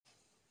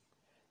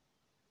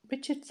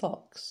Richard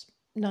Fox,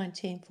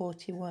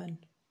 1941.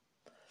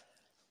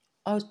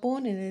 I was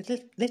born in a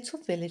little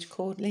village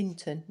called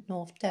Linton,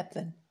 North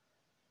Devon.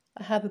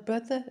 I have a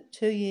brother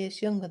 2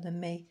 years younger than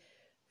me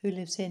who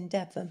lives in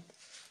Devon.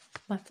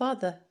 My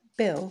father,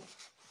 Bill,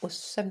 was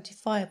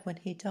 75 when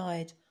he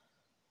died.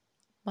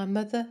 My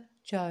mother,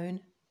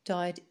 Joan,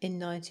 died in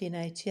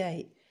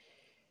 1988.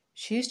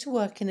 She used to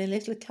work in a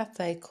little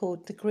cafe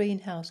called the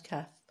Greenhouse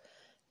Cafe.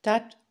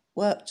 Dad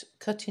worked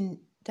cutting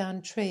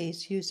down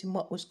trees using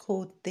what was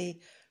called the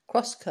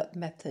crosscut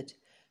method.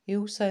 He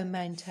also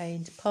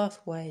maintained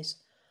pathways.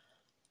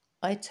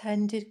 I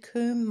attended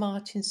Combe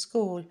Martin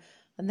School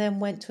and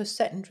then went to a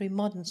secondary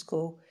modern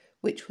school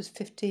which was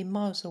 15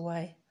 miles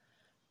away.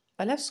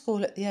 I left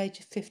school at the age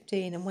of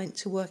 15 and went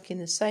to work in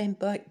the same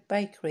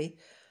bakery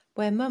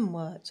where Mum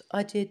worked.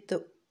 I did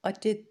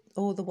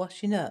all the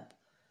washing up.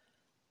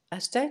 I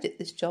stayed at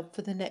this job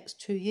for the next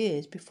 2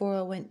 years before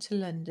I went to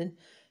London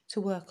to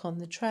work on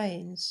the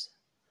trains.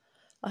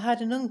 I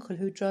had an uncle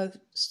who drove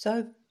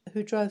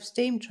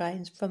steam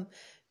trains from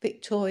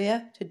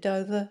Victoria to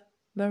Dover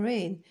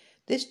Marine.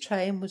 This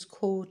train was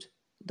called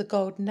the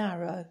Golden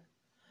Arrow.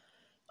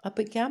 I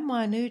began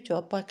my new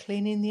job by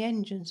cleaning the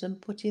engines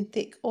and putting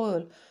thick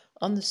oil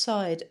on the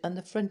side and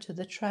the front of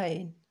the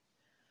train.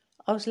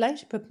 I was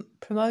later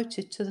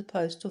promoted to the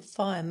post of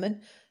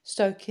fireman,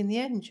 stoking the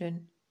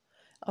engine.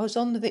 I was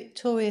on the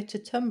Victoria to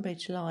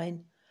Tunbridge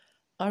line.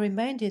 I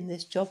remained in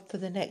this job for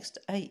the next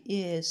 8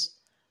 years.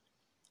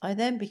 I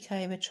then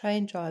became a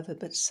train driver,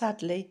 but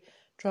sadly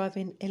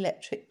driving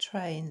electric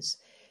trains.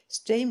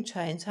 Steam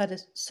trains had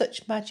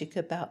such magic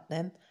about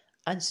them,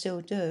 and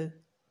still do.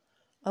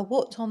 I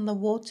worked on the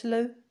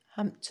Waterloo,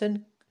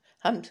 Hampton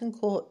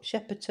Court,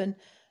 Shepperton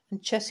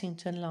and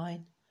Chessington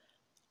line.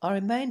 I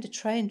remained a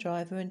train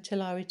driver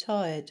until I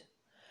retired.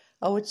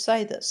 I would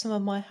say that some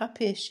of my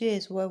happiest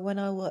years were when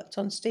I worked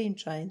on steam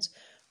trains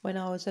when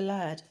I was a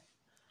lad.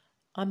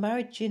 I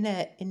married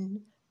Jeanette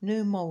in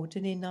New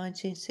Malden in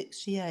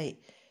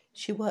 1968.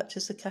 She worked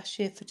as a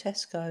cashier for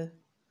Tesco.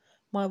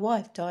 My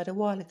wife died a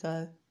while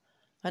ago.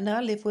 I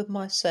now live with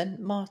my son,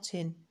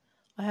 Martin.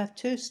 I have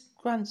 2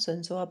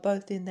 grandsons who are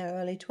both in their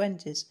early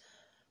 20s.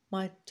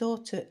 My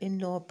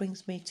daughter-in-law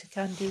brings me to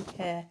Candy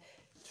Care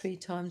 3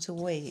 times a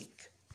week.